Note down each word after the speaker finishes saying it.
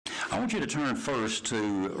want you to turn first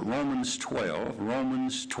to Romans 12.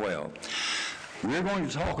 Romans 12. We're going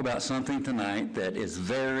to talk about something tonight that is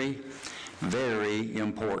very, very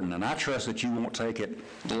important. And I trust that you won't take it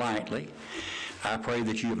lightly. I pray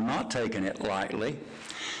that you have not taken it lightly,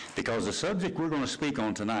 because the subject we're going to speak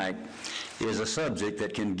on tonight is a subject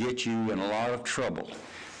that can get you in a lot of trouble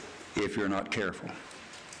if you're not careful.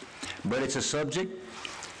 But it's a subject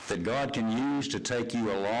that God can use to take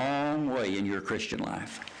you a long way in your Christian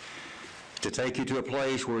life, to take you to a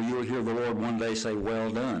place where you'll hear the Lord one day say, "Well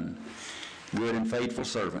done, good and faithful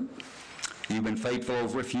servant. You've been faithful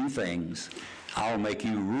over a few things. I'll make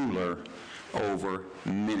you ruler over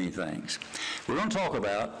many things." We're going to talk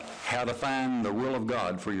about how to find the will of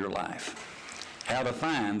God for your life. How to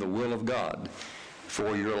find the will of God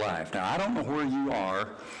for your life. Now, I don't know where you are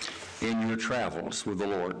in your travels with the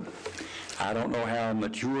Lord. I don't know how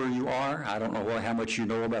mature you are. I don't know how much you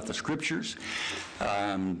know about the Scriptures.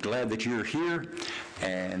 I'm glad that you're here,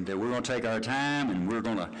 and we're going to take our time, and we're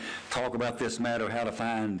going to talk about this matter of how to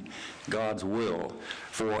find God's will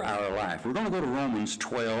for our life. We're going to go to Romans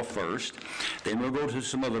 12 first, then we'll go to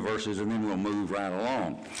some other verses, and then we'll move right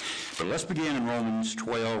along. But let's begin in Romans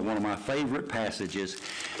 12, one of my favorite passages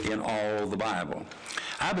in all the Bible.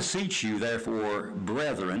 "I beseech you, therefore,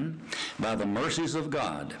 brethren, by the mercies of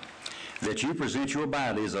God, that you present your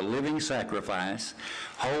bodies a living sacrifice,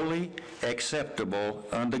 holy, acceptable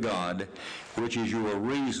unto God, which is your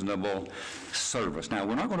reasonable service." Now,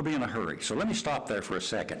 we're not going to be in a hurry, so let me stop there for a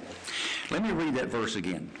second. Let me read that verse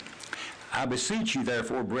again. "I beseech you,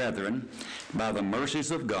 therefore, brethren, by the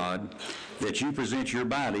mercies of God, that you present your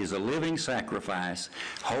bodies a living sacrifice,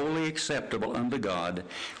 wholly acceptable unto God,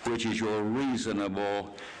 which is your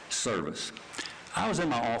reasonable service." I was in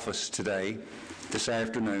my office today, this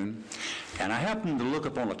afternoon, and I happened to look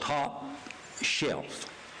up on the top shelf,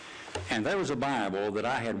 and there was a Bible that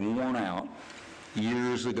I had worn out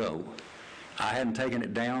years ago. I hadn't taken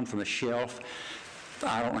it down from the shelf,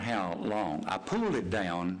 I don't know how long. I pulled it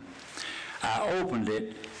down, I opened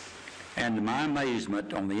it, and to my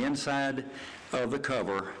amazement, on the inside of the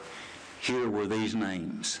cover, here were these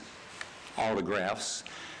names, autographs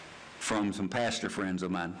from some pastor friends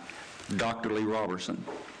of mine: Dr. Lee Robertson,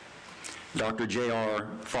 Dr. J.R.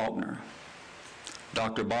 Faulkner,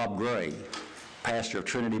 Dr. Bob Gray, pastor of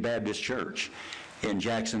Trinity Baptist Church in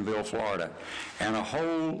Jacksonville, Florida, and a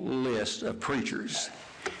whole list of preachers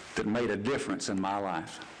that made a difference in my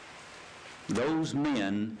life. Those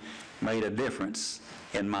men made a difference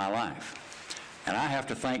in my life, and I have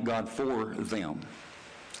to thank God for them.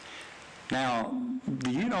 Now,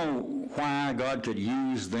 do you know why God could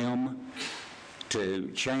use them to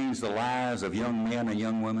change the lives of young men and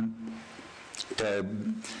young women? To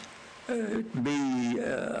be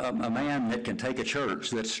a man that can take a church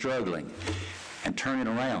that's struggling and turn it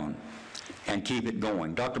around and keep it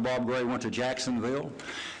going. Dr. Bob Gray went to Jacksonville,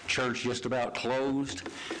 church just about closed,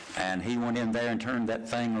 and he went in there and turned that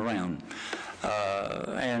thing around.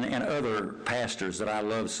 And other pastors that I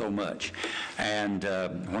love so much. And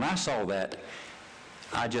when I saw that,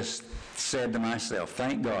 I just said to myself,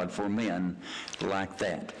 thank God for men like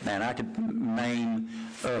that. And I could name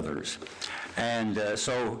others. And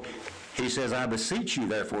so he says, "I beseech you,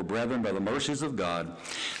 therefore, brethren, by the mercies of God,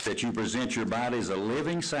 that you present your bodies a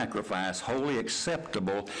living sacrifice, wholly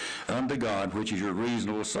acceptable unto God, which is your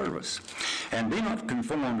reasonable service. And be not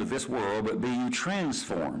conformed to this world, but be you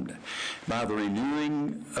transformed by the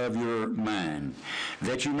renewing of your mind,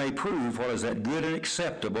 that you may prove what is that good and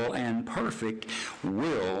acceptable and perfect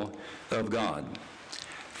will of God.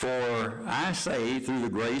 For I say, through the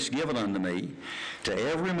grace given unto me, to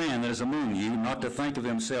every man that is among you, not to think of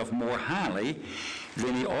himself more highly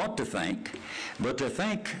than he ought to think, but to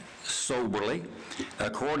think soberly,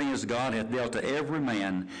 according as God hath dealt to every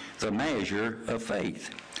man the measure of faith.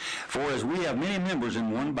 For as we have many members in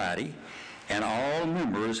one body, and all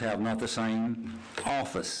members have not the same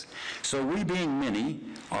office, so we being many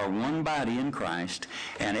are one body in Christ,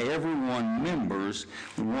 and every one members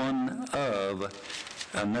one of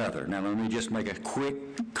another." Now let me just make a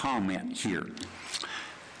quick comment here.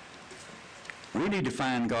 We need to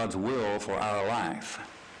find God's will for our life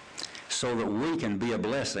so that we can be a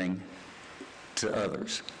blessing to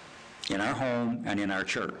others in our home and in our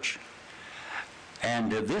church.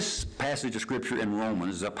 And this passage of Scripture in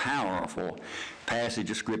Romans is a powerful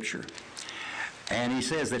passage of Scripture. And he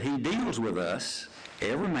says that he deals with us,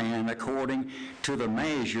 every man, according to the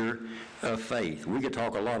measure of faith. We could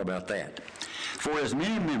talk a lot about that. For as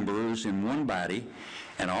many members in one body,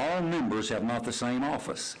 and all members have not the same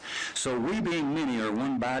office. So we being many are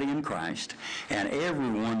one body in Christ, and every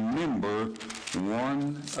one member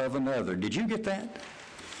one of another. Did you get that?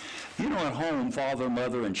 You know, at home, father,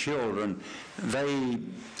 mother, and children, they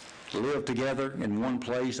live together in one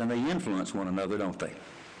place and they influence one another, don't they?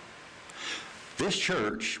 This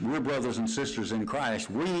church, we're brothers and sisters in Christ.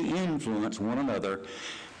 We influence one another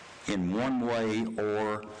in one way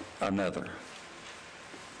or another.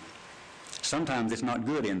 Sometimes it's not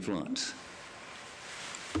good influence.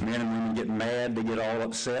 Men and women get mad, they get all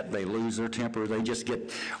upset, they lose their temper, they just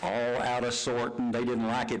get all out of sort, and they didn't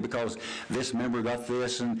like it because this member got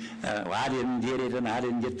this, and well, I didn't get it, and I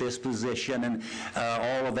didn't get this position, and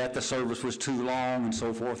all of that, the service was too long, and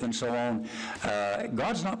so forth and so on.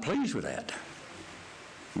 God's not pleased with that.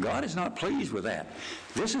 God is not pleased with that.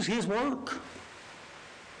 This is His work.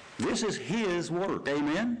 This is His work,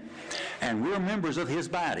 amen? And we're members of His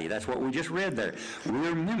body. That's what we just read there.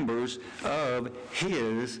 We're members of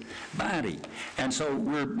His body. And so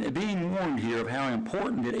we're being warned here of how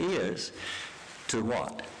important it is to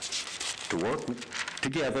what? To work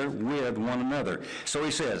together with one another. So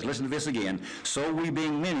he says, listen to this again, so we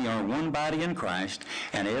being many are one body in Christ,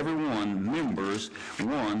 and every one members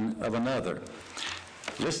one of another.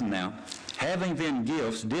 Listen now. Having then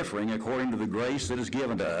gifts differing according to the grace that is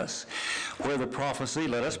given to us, whether prophecy,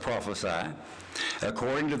 let us prophesy,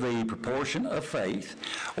 according to the proportion of faith,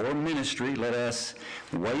 or ministry, let us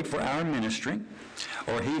wait for our ministry,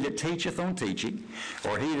 or he that teacheth on teaching,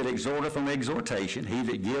 or he that exhorteth on exhortation, he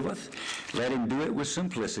that giveth, let him do it with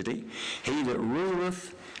simplicity, he that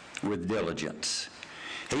ruleth with diligence,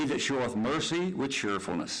 he that showeth mercy with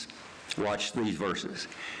cheerfulness. Watch these verses.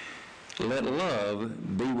 Let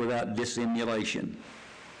love be without dissimulation.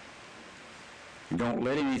 Don't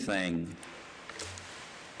let anything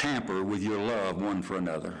tamper with your love one for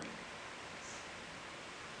another.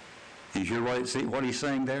 You hear what he's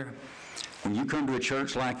saying there? When you come to a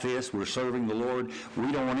church like this, we're serving the Lord,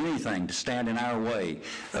 we don't want anything to stand in our way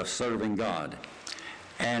of serving God.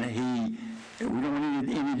 And we don't want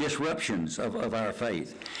any disruptions of our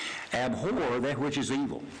faith. Abhor that which is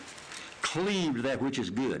evil. Cleave to that which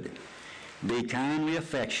is good. Be kindly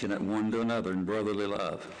affectionate one to another in brotherly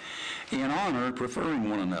love. In honor, preferring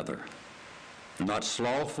one another. Not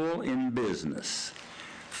slothful in business.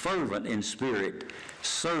 Fervent in spirit,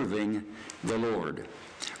 serving the Lord.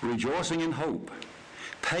 Rejoicing in hope.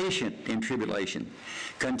 Patient in tribulation.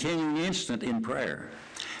 Continuing instant in prayer.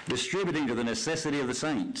 Distributing to the necessity of the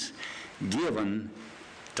saints. Given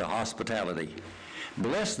to hospitality.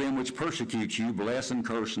 Bless them which persecute you. Bless and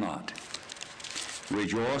curse not.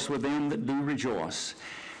 Rejoice with them that do rejoice,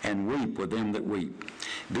 and weep with them that weep.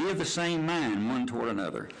 Be of the same mind one toward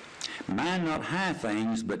another. Mind not high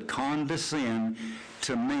things, but condescend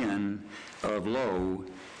to men of low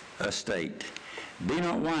estate. Be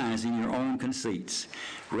not wise in your own conceits.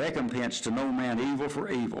 Recompense to no man evil for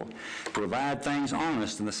evil. Provide things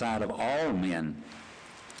honest in the sight of all men.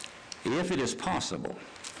 If it is possible,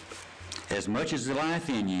 as much as lieth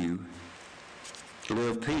in you,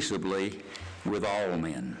 live peaceably with all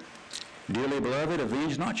men. Dearly beloved,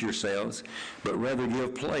 avenge not yourselves, but rather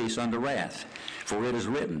give place unto wrath. For it is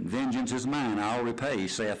written, Vengeance is mine, I'll repay,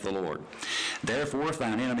 saith the Lord. Therefore, if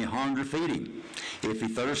thine enemy hunger, feed him. If he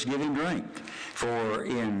thirst, give him drink. For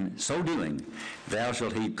in so doing, thou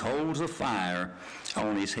shalt heap coals of fire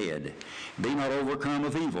on his head. Be not overcome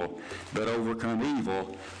of evil, but overcome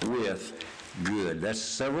evil with good. That's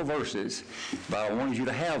several verses, but I wanted you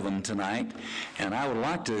to have them tonight, and I would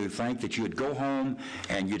like to think that you'd go home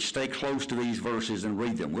and you'd stay close to these verses and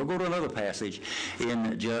read them. We'll go to another passage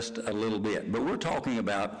in just a little bit, but we're talking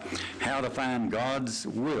about how to find God's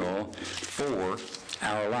will for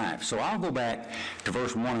our life. So I'll go back to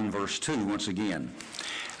verse 1 and verse 2 once again.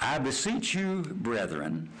 I beseech you,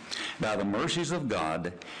 brethren, by the mercies of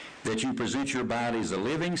God, that you present your bodies a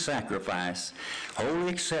living sacrifice, wholly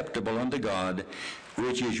acceptable unto God,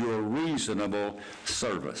 which is your reasonable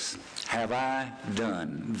service. Have I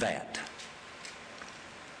done that?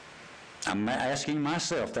 I'm asking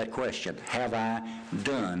myself that question. Have I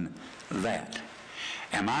done that?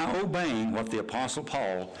 Am I obeying what the Apostle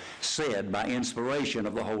Paul said by inspiration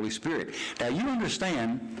of the Holy Spirit? Now you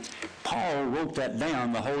understand, Paul wrote that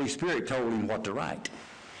down. The Holy Spirit told him what to write.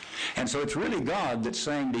 And so it's really God that's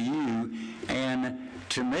saying to you and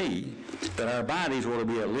to me that our bodies were to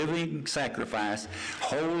be a living sacrifice,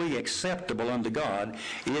 wholly acceptable unto God.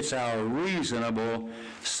 It's our reasonable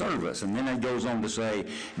service. And then it goes on to say,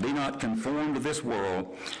 be not conformed to this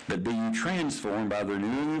world, but be ye transformed by the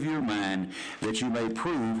renewing of your mind, that you may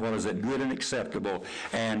prove what is that good and acceptable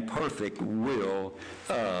and perfect will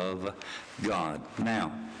of God.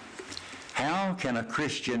 Now, how can a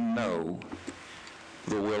Christian know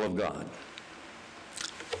the will of God?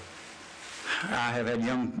 I have had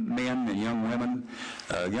young men and young women,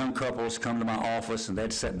 young couples come to my office, and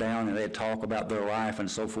they'd sit down and they'd talk about their life and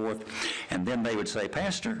so forth, and then they would say,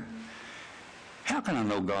 "Pastor, how can I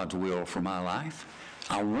know God's will for my life?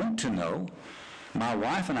 I want to know. My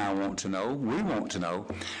wife and I want to know. We want to know."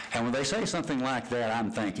 And when they say something like that,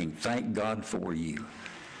 I'm thinking, thank God for you.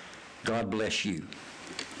 God bless you.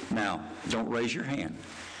 Now, don't raise your hand.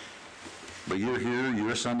 But you're here,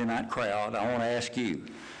 you're a Sunday night crowd. I want to ask you,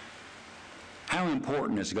 how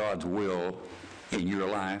important is God's will in your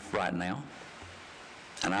life right now?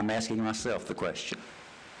 And I'm asking myself the question.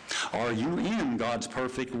 Are you in God's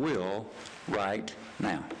perfect will right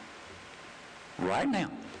now? Right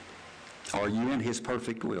now. Are you in His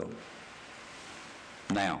perfect will?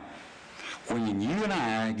 Now, when you and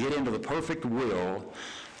I get into the perfect will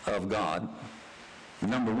of God,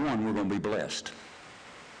 number one, we're going to be blessed.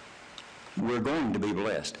 We're going to be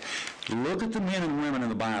blessed. Look at the men and women in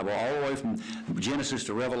the Bible, all the way from Genesis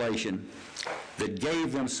to Revelation, that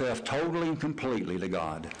gave themselves totally and completely to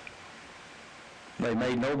God. They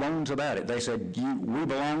made no bones about it. They said, "We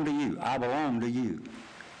belong to you. I belong to you."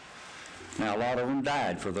 Now, a lot of them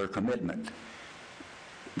died for their commitment.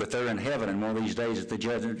 But they're in heaven, and one of these days at the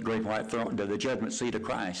judgment, great white throne, the judgment seat of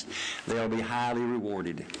Christ, they'll be highly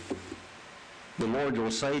rewarded. The Lord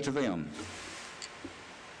will say to them,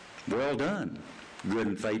 "Well done, good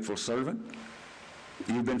and faithful servant.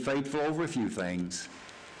 You've been faithful over a few things.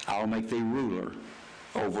 I'll make thee ruler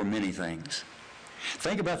over many things."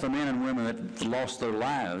 Think about the men and women that lost their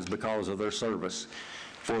lives because of their service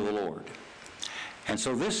for the Lord. And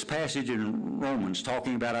so this passage in Romans,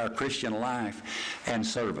 talking about our Christian life and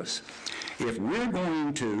service, if we're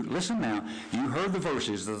going to, listen now, you heard the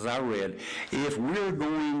verses that I read, if we're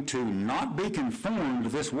going to not be conformed to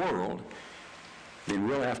this world, then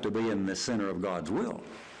we'll have to be in the center of God's will.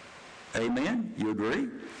 Amen? You agree?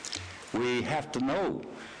 We have to know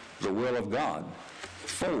the will of God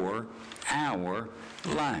for our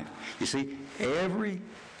life. You see, every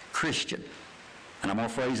Christian, and I'm going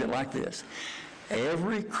to phrase it like this,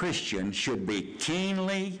 every Christian should be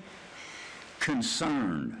keenly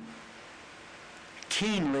concerned,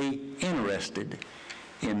 keenly interested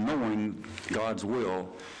in knowing God's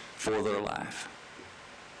will for their life.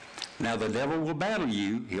 Now, the devil will battle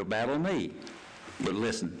you. He'll battle me. But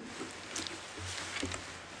listen,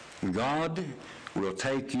 God will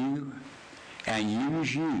take you and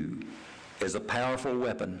use you as a powerful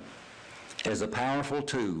weapon, as a powerful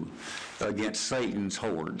tool against Satan's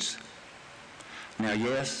hordes. Now,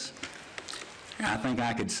 yes, I think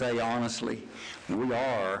I could say honestly, we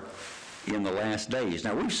are in the last days.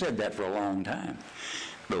 Now, we've said that for a long time,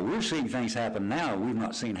 but we're seeing things happen now we've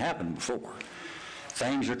not seen happen before.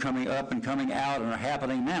 Things are coming up and coming out and are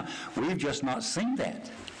happening now. We've just not seen that.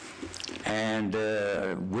 And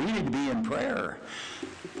we need to be in prayer.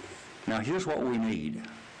 Now, here's what we need.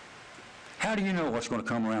 How do you know what's going to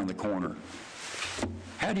come around the corner?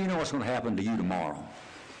 How do you know what's going to happen to you tomorrow?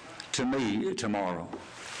 To me tomorrow?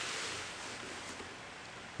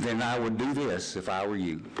 Then I would do this if I were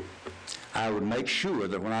you. I would make sure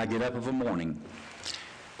that when I get up of a morning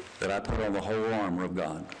that I put on the whole armor of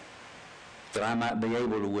God, that I might be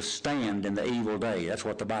able to withstand in the evil day. That's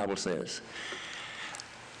what the Bible says.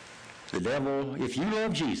 The devil, if you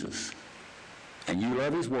love Jesus, and you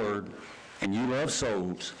love His Word, and you love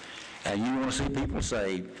souls, and you want to see people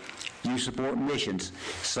saved, you support missions,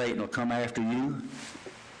 Satan will come after you.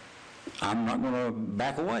 I'm not going to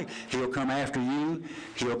back away. He'll come after you.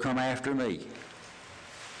 He'll come after me.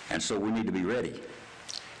 And so we need to be ready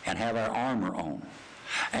and have our armor on.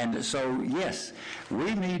 And so, yes,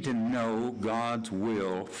 we need to know God's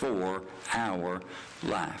will for our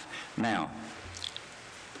life. Now,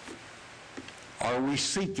 are we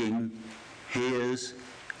seeking His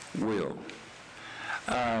will?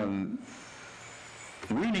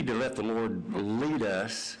 We need to let the Lord lead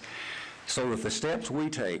us so that the steps we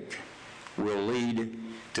take will lead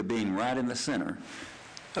to being right in the center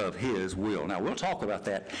of His will. Now, we'll talk about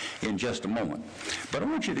that in just a moment. But I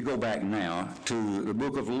want you to go back now to the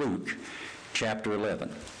book of Luke, chapter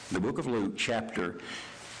 11. The book of Luke, chapter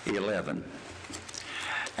 11.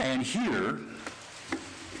 And here,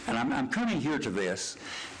 and I'm coming here to this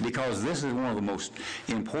because this is one of the most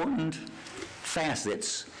important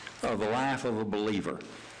facets of the life of a believer.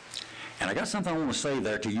 And I got something I want to say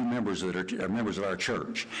there to you members that are members of our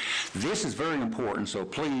church. This is very important, so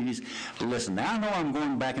please listen. Now, I know I'm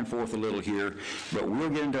going back and forth a little here, but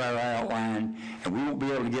we'll get into our outline, and we won't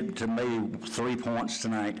be able to get to maybe 3 points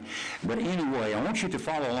tonight. But anyway, I want you to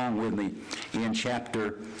follow along with me in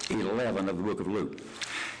chapter 11 of the book of Luke.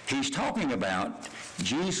 He's talking about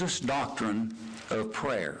Jesus' doctrine of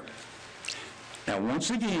prayer. Now, once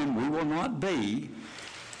again, we will not be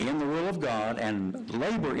in the will of God and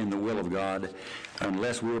labor in the will of God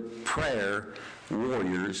unless we're prayer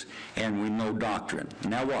warriors and we know doctrine.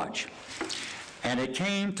 Now watch. And it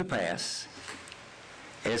came to pass,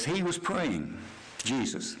 as he was praying,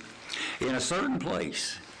 Jesus, in a certain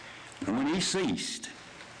place, when he ceased,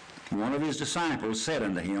 one of his disciples said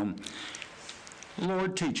unto him,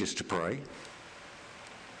 Lord, teach us to pray.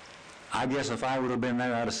 I guess if I would have been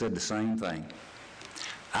there, I'd have said the same thing.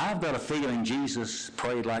 I've got a feeling Jesus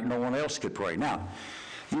prayed like no one else could pray. Now,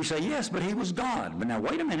 you say, yes, but he was God. But now,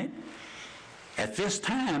 wait a minute. At this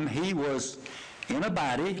time, he was in a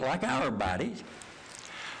body like our body,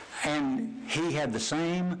 and he had the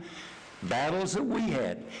same battles that we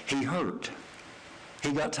had. He hurt.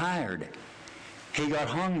 He got tired. He got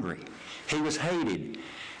hungry. He was hated.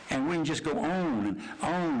 And we can just go on and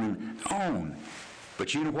on and on.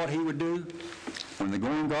 But you know what he would do? When the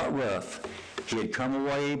going got rough, he'd come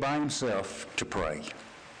away by himself to pray.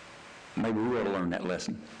 Maybe we ought to learn that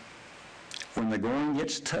lesson. When the going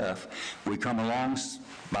gets tough, we come along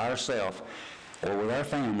by ourselves or with our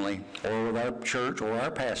family or with our church or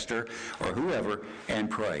our pastor or whoever and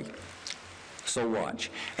pray. So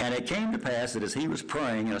watch. And it came to pass that as he was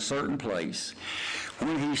praying in a certain place,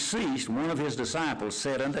 when he ceased, one of his disciples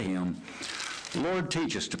said unto him, Lord,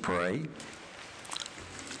 teach us to pray.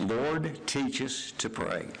 Lord, teach us to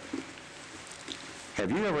pray.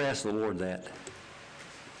 Have you ever asked the Lord that?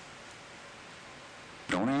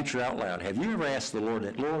 Don't answer out loud. Have you ever asked the Lord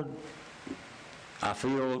that? Lord, I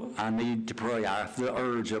feel I need to pray. I feel the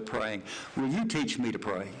urge of praying. Will you teach me to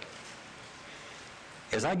pray?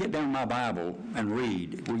 As I get down my Bible and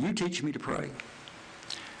read, will you teach me to pray?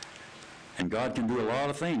 And God can do a lot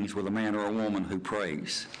of things with a man or a woman who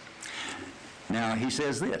prays. Now, he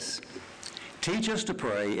says this, teach us to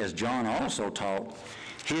pray as John also taught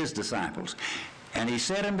his disciples. And he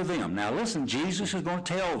said unto them, now listen, Jesus is going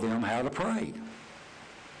to tell them how to pray.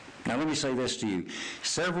 Now let me say this to you.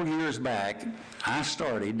 Several years back, I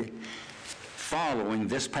started following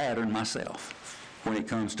this pattern myself when it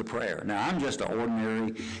comes to prayer. Now, I'm just an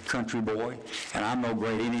ordinary country boy, and I'm no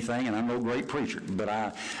great anything, and I'm no great preacher, but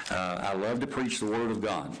I love to preach the Word of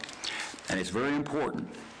God, and it's very important.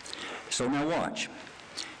 So now watch.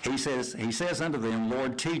 He says unto them,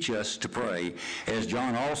 Lord, teach us to pray, as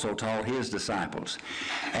John also taught his disciples.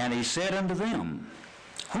 And he said unto them,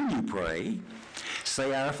 when you pray,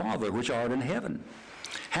 say, Our Father, which art in heaven,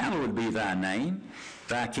 hallowed be thy name,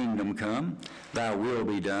 thy kingdom come, thy will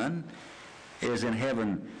be done, as in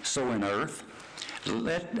heaven, so in earth.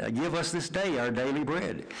 Give us this day our daily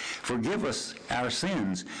bread. Forgive us our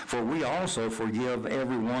sins, for we also forgive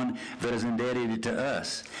everyone that is indebted to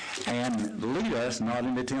us. And lead us not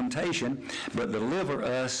into temptation, but deliver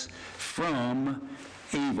us from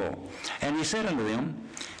evil. And he said unto them,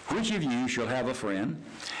 which of you shall have a friend,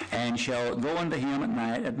 and shall go unto him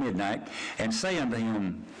at midnight, and say unto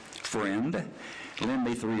him, Friend, lend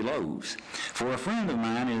me 3 loaves. For a friend of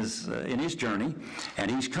mine is in his journey,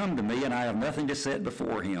 and he's come to me, and I have nothing to set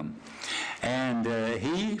before him. And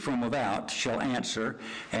he from without shall answer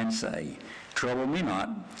and say, Trouble me not,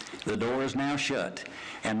 the door is now shut,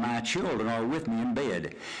 and my children are with me in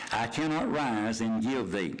bed. I cannot rise and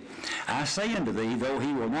give thee. I say unto thee, though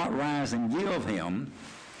he will not rise and give him,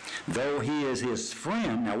 though he is his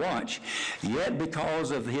friend, now watch, yet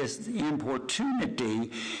because of his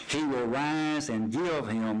importunity, he will rise and give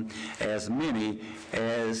him as many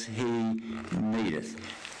as he needeth.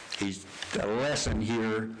 He's a lesson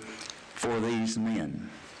here for these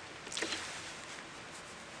men.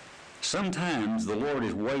 Sometimes the Lord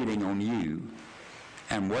is waiting on you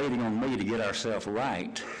and waiting on me to get ourselves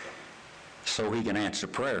right so he can answer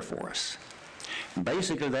prayer for us.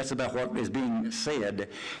 Basically, that's about what is being said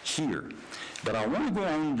here. But I want to go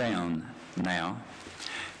on down now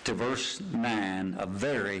to verse 9, a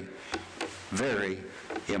very, very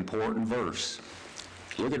important verse.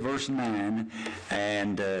 Look at verse 9,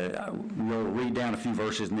 and we'll read down a few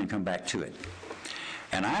verses and then come back to it.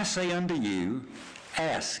 And I say unto you,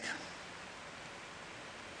 ask,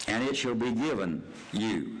 and it shall be given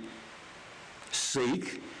you.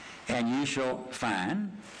 Seek, and ye shall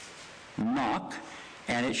find. Knock,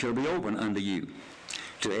 and it shall be open unto you.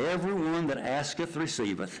 To every one that asketh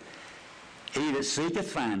receiveth, he that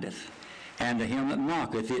seeketh findeth, and to him that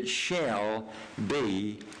knocketh it shall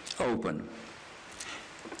be open.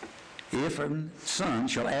 If a son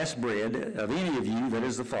shall ask bread of any of you that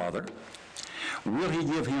is the father, will he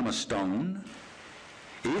give him a stone?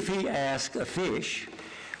 If he ask a fish,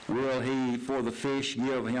 will he for the fish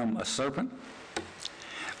give him a serpent?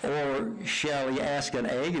 Or shall he ask an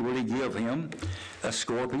egg, will he give him a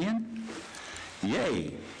scorpion?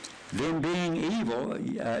 Yea, then being evil,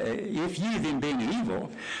 if ye then being evil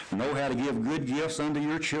know how to give good gifts unto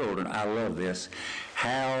your children, I love this,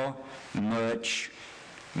 how much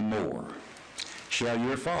more shall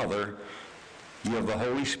your Father give the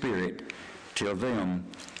Holy Spirit to them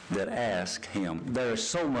that ask him. There's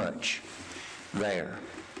so much there.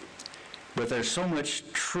 But there's so much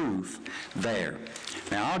truth there.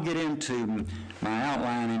 Now, I'll get into my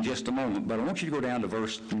outline in just a moment, but I want you to go down to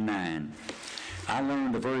verse 9. I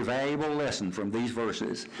learned a very valuable lesson from these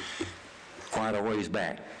verses quite a ways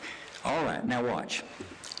back. All right, now watch.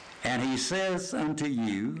 And he says unto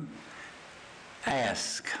you,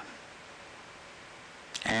 ask,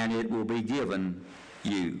 and it will be given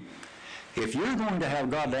you. If you're going to have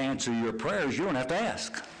God to answer your prayers, you're going to have to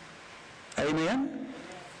ask. Amen?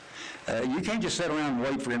 You can't just sit around and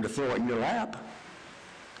wait for him to throw it in your lap.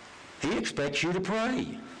 He expects you to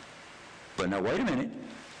pray. But now, wait a minute.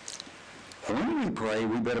 When we pray,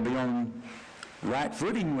 we better be on right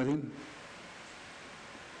footing with him.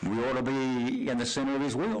 We ought to be in the center of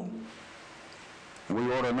his will.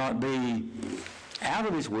 We ought to not be out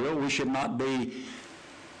of his will. We should not be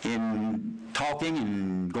in talking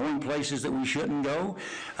and going places that we shouldn't go.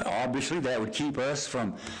 Obviously, that would keep us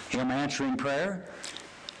from him answering prayer.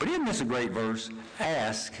 But isn't this a great verse?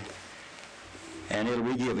 Ask, and it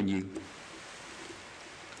will be given you.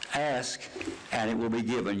 Ask, and it will be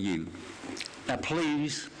given you. Now,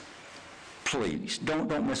 please,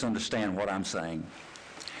 don't misunderstand what I'm saying.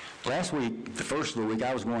 Last week, the first of the week,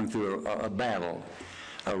 I was going through a battle,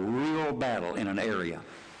 a real battle in an area.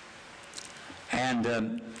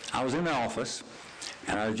 And I was in the office,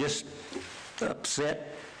 and I was just upset.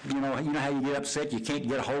 You know how you get upset, you can't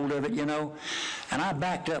get a hold of it, you know? And I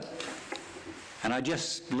backed up, and I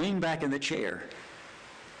just leaned back in the chair,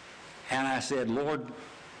 and I said, Lord,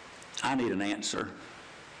 I need an answer.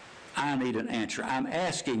 I need an answer. I'm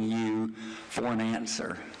asking you for an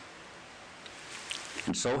answer.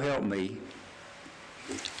 And so help me.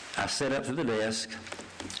 I sat up to the desk.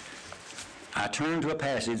 I turned to a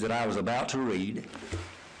passage that I was about to read,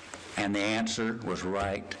 and the answer was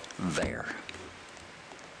right there.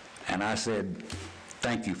 And I said,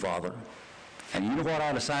 thank you, Father. And you know what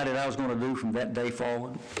I decided I was going to do from that day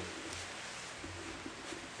forward?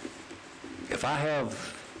 If I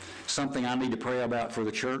have something I need to pray about for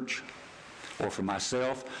the church, or for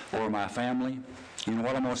myself, or my family, you know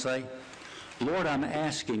what I'm going to say? Lord, I'm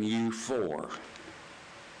asking you for.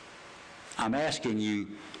 I'm asking you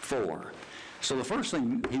for. So the first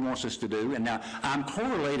thing he wants us to do, and now I'm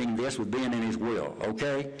correlating this with being in his will,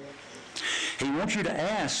 okay? He wants you to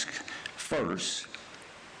ask first,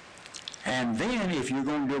 and then if you're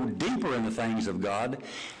going to go deeper in the things of God,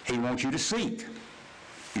 he wants you to seek.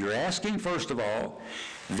 You're asking first of all,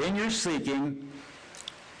 then you're seeking,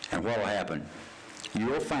 and what will happen?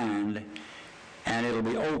 You'll find, and it'll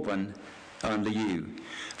be open unto you.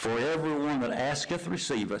 For everyone that asketh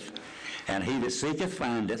receiveth, and he that seeketh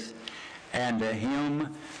findeth, and to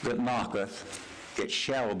him that knocketh it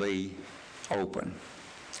shall be open.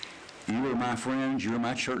 You are my friends, you're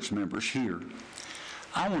my church members here.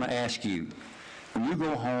 I want to ask you, when you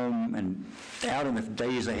go home and out in the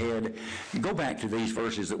days ahead, go back to these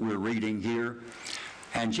verses that we're reading here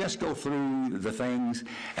and just go through the things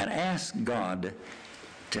and ask God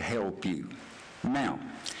to help you. Now,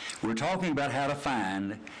 we're talking about how to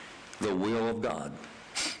find the will of God.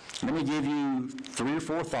 Let me give you 3 or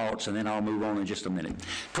 4 thoughts, and then I'll move on in just a minute.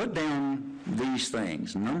 Put down these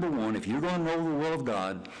things. Number one, if you're going to know the will of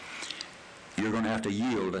God, you're going to have to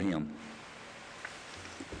yield to him.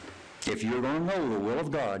 If you're going to know the will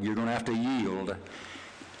of God, you're going to have to yield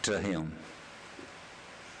to him.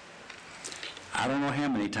 I don't know how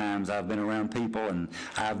many times I've been around people, and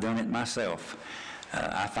I've done it myself.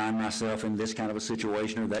 I find myself in this kind of a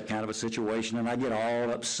situation or that kind of a situation, and I get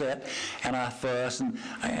all upset, and I fuss, and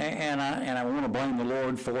I want to blame the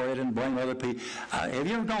Lord for it and blame other people. Have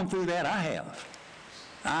you ever gone through that? I have.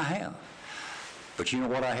 I have. But you know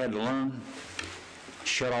what I had to learn?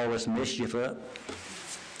 Shut all this mischief up,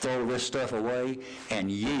 throw this stuff away, and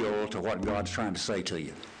yield to what God's trying to say to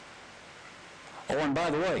you. Oh, and by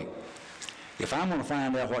the way, if I'm going to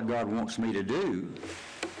find out what God wants me to do,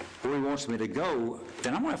 where he wants me to go,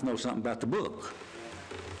 then I'm going to have to know something about the book.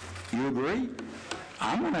 You agree?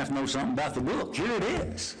 I'm going to have to know something about the book. Here it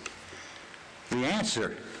is. The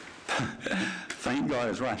answer, thank God,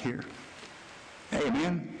 is right here.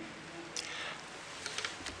 Amen?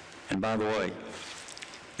 And by the way,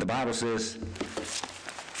 the Bible says,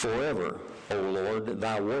 forever, O Lord,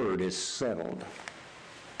 thy word is settled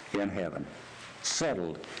in heaven.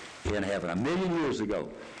 Settled in heaven. 1,000,000 years ago,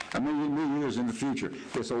 a million years in the future,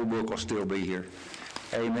 this old book will still be here.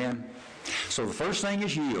 Amen? So the first thing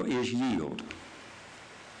is yield.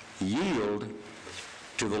 Yield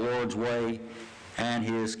to the Lord's way and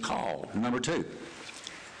His call. Number two,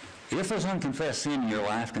 if there's unconfessed sin in your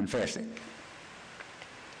life, confess it.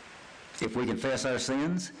 If we confess our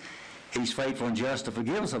sins, He's faithful and just to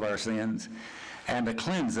forgive us of our sins and to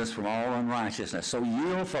cleanse us from all unrighteousness. So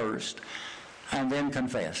yield first and then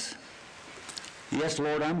confess. Yes,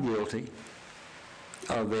 Lord, I'm guilty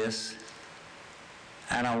of this,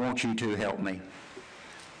 and I want you to help me.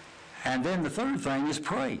 And then the third thing is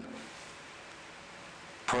pray.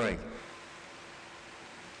 Pray.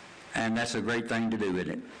 And that's a great thing to do, isn't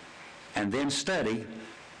it? And then study,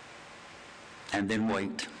 and then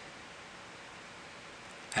wait.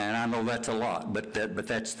 And I know that's a lot, but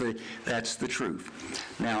that's the truth.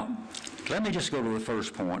 Now, let me just go to the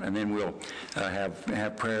first point, and then we'll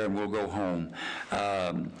have prayer, and we'll go home.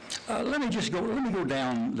 Let me go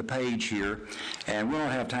down the page here, and we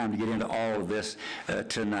don't have time to get into all of this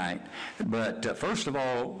tonight. But first of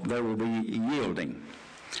all, there will be yielding.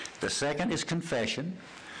 The second is confession.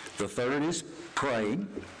 The third is praying,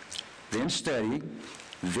 then study,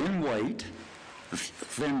 then wait,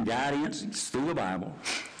 then guidance through the Bible,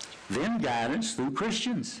 then guidance through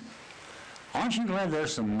Christians. Aren't you glad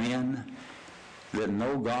there's some men that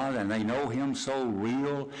know God and they know Him so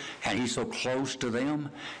real and He's so close to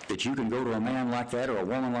them that you can go to a man like that or a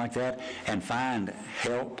woman like that and find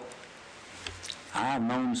help? I've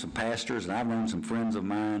known some pastors and I've known some friends of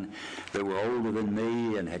mine that were older than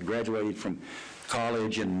me and had graduated from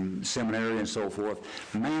college and seminary and so forth.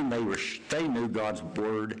 Man, they knew God's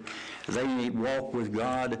Word. They walked with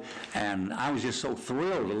God, and I was just so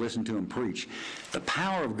thrilled to listen to them preach. The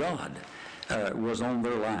power of God was on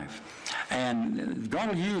their life. And God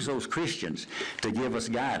will use those Christians to give us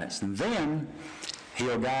guidance. And then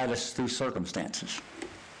He'll guide us through circumstances.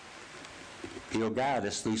 He'll guide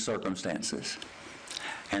us through circumstances.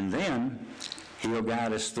 And then He'll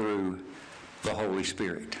guide us through the Holy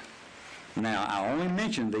Spirit. Now, I only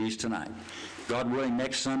mentioned these tonight. God willing,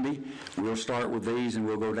 next Sunday, we'll start with these and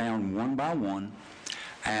we'll go down one by one,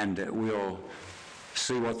 and we'll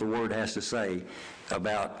see what the Word has to say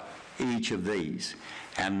about each of these.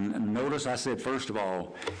 And notice I said, first of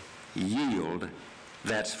all, yield,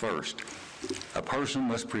 that's first. A person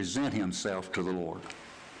must present himself to the Lord.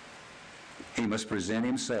 He must present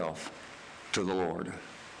himself to the Lord.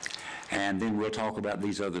 And then we'll talk about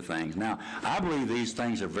these other things. Now, I believe these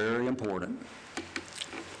things are very important.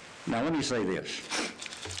 Now, let me say this.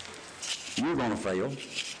 You're going to fail.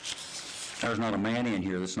 There's not a man in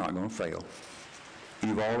here that's not going to fail.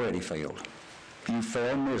 You've already failed. You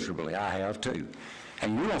failed miserably. I have too.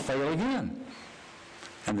 And you're going to fail again.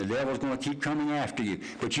 And the devil's going to keep coming after you.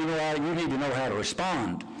 But you know, you need to know how to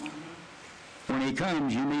respond. When he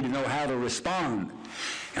comes, you need to know how to respond.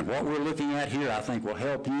 And what we're looking at here, I think, will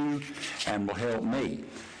help you and will help me.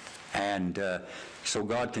 And so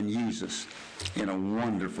God can use us in a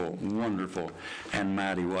wonderful, wonderful and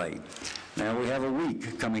mighty way. Now, we have a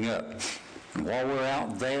week coming up. And while we're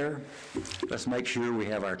out there, let's make sure we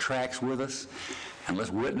have our tracts with us, and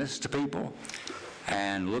let's witness to people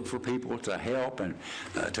and look for people to help and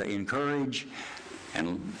to encourage.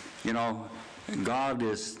 And, you know, God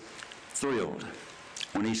is thrilled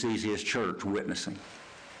when He sees His church witnessing.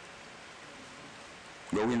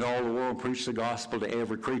 Go into all the world, preach the gospel to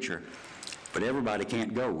every creature. But everybody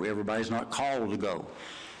can't go. Everybody's not called to go.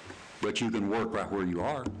 But you can work right where you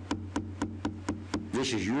are.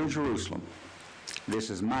 This is your Jerusalem. This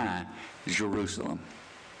is my Jerusalem.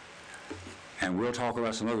 And we'll talk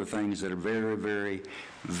about some other things that are very, very,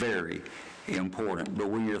 very important. But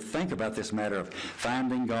we need to think about this matter of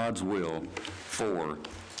finding God's will for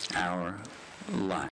our life.